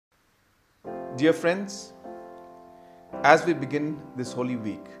Dear friends, as we begin this Holy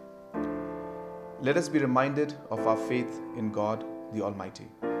Week, let us be reminded of our faith in God the Almighty.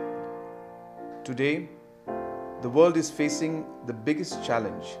 Today, the world is facing the biggest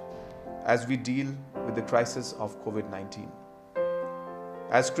challenge as we deal with the crisis of COVID-19.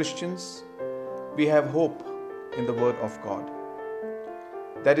 As Christians, we have hope in the Word of God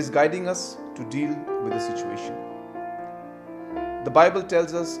that is guiding us to deal with the situation. The Bible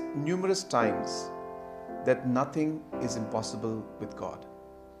tells us numerous times that nothing is impossible with God.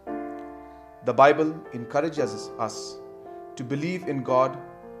 The Bible encourages us to believe in God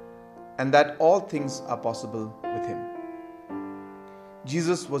and that all things are possible with Him.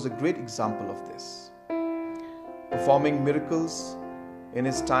 Jesus was a great example of this, performing miracles in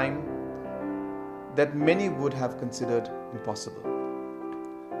His time that many would have considered impossible.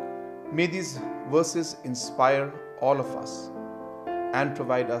 May these verses inspire all of us and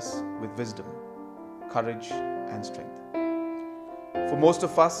provide us with wisdom, courage, and strength. For most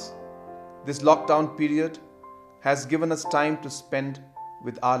of us, this lockdown period has given us time to spend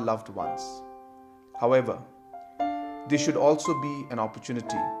with our loved ones. However, this should also be an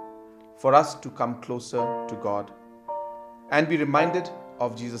opportunity for us to come closer to God and be reminded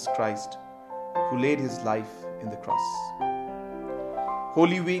of Jesus Christ, who laid His life in the cross.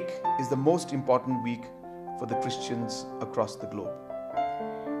 Holy Week is the most important week for the Christians across the globe.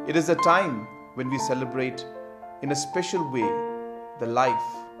 It is a time when we celebrate in a special way the life,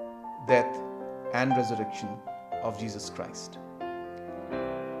 death, and resurrection of Jesus Christ.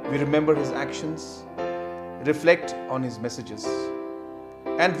 We remember His actions, reflect on His messages,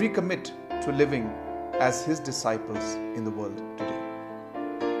 and recommit to living as His disciples in the world today.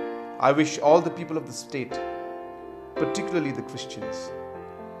 I wish all the people of the state, particularly the Christians,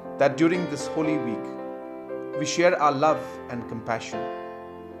 that during this Holy Week, we share our love and compassion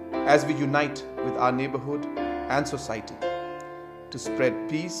as we unite with our neighborhood and society to spread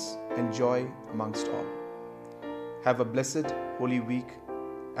peace and joy amongst all. Have a blessed Holy Week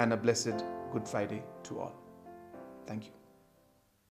and a blessed Good Friday to all. Thank you.